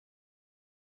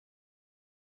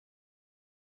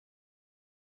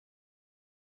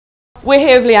We're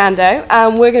here with Leando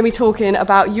and we're going to be talking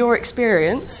about your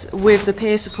experience with the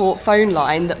peer support phone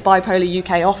line that Bipolar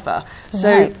UK offer.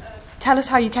 So tell us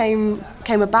how you came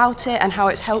about it and how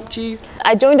it's helped you.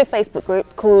 I joined a Facebook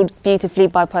group called Beautifully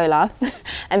Bipolar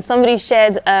and somebody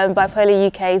shared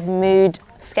Bipolar UK's mood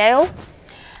scale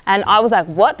and I was like,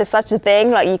 what? There's such a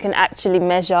thing? Like you can actually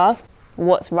measure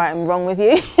what's right and wrong with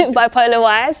you bipolar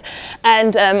wise,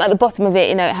 and at the bottom of it,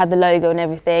 you know, it had the logo and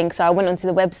everything, so I went onto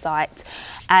the website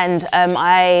and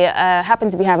I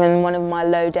happened to be having one of my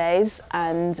low days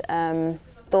and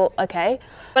thought, okay.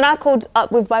 When I called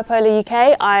up with Bipolar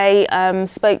UK, I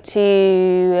spoke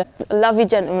to a lovely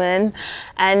gentleman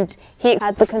and he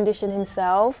had the condition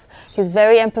himself. He was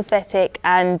very empathetic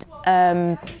and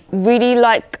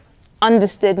really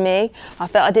understood me. I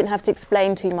felt I didn't have to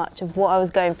explain too much of what I was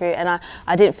going through and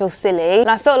I didn't feel silly. And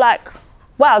I felt like,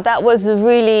 wow, that was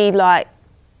really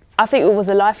I think it was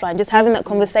a lifeline. Just having that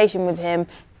conversation with him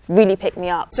really picked me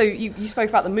up. So you spoke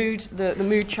about the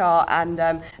mood chart and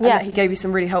that he gave you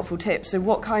some really helpful tips. So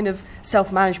what kind of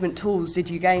self-management tools did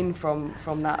you gain from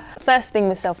that? First thing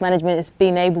with self-management is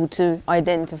being able to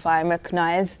identify and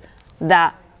recognise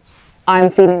that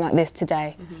I'm feeling like this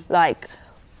today. Like,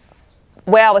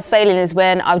 where I was failing is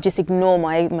when I would just ignore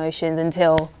my emotions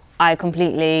until I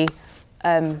completely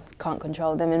can't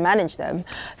control them and manage them.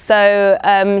 So,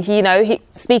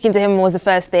 speaking to him was the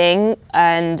first thing,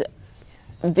 and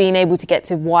being able to get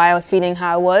to why I was feeling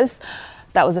how I was,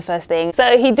 that was the first thing.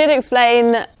 So he did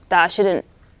explain that I shouldn't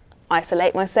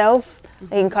isolate myself.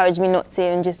 He encouraged me not to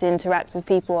and just interact with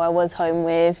people I was home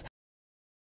with.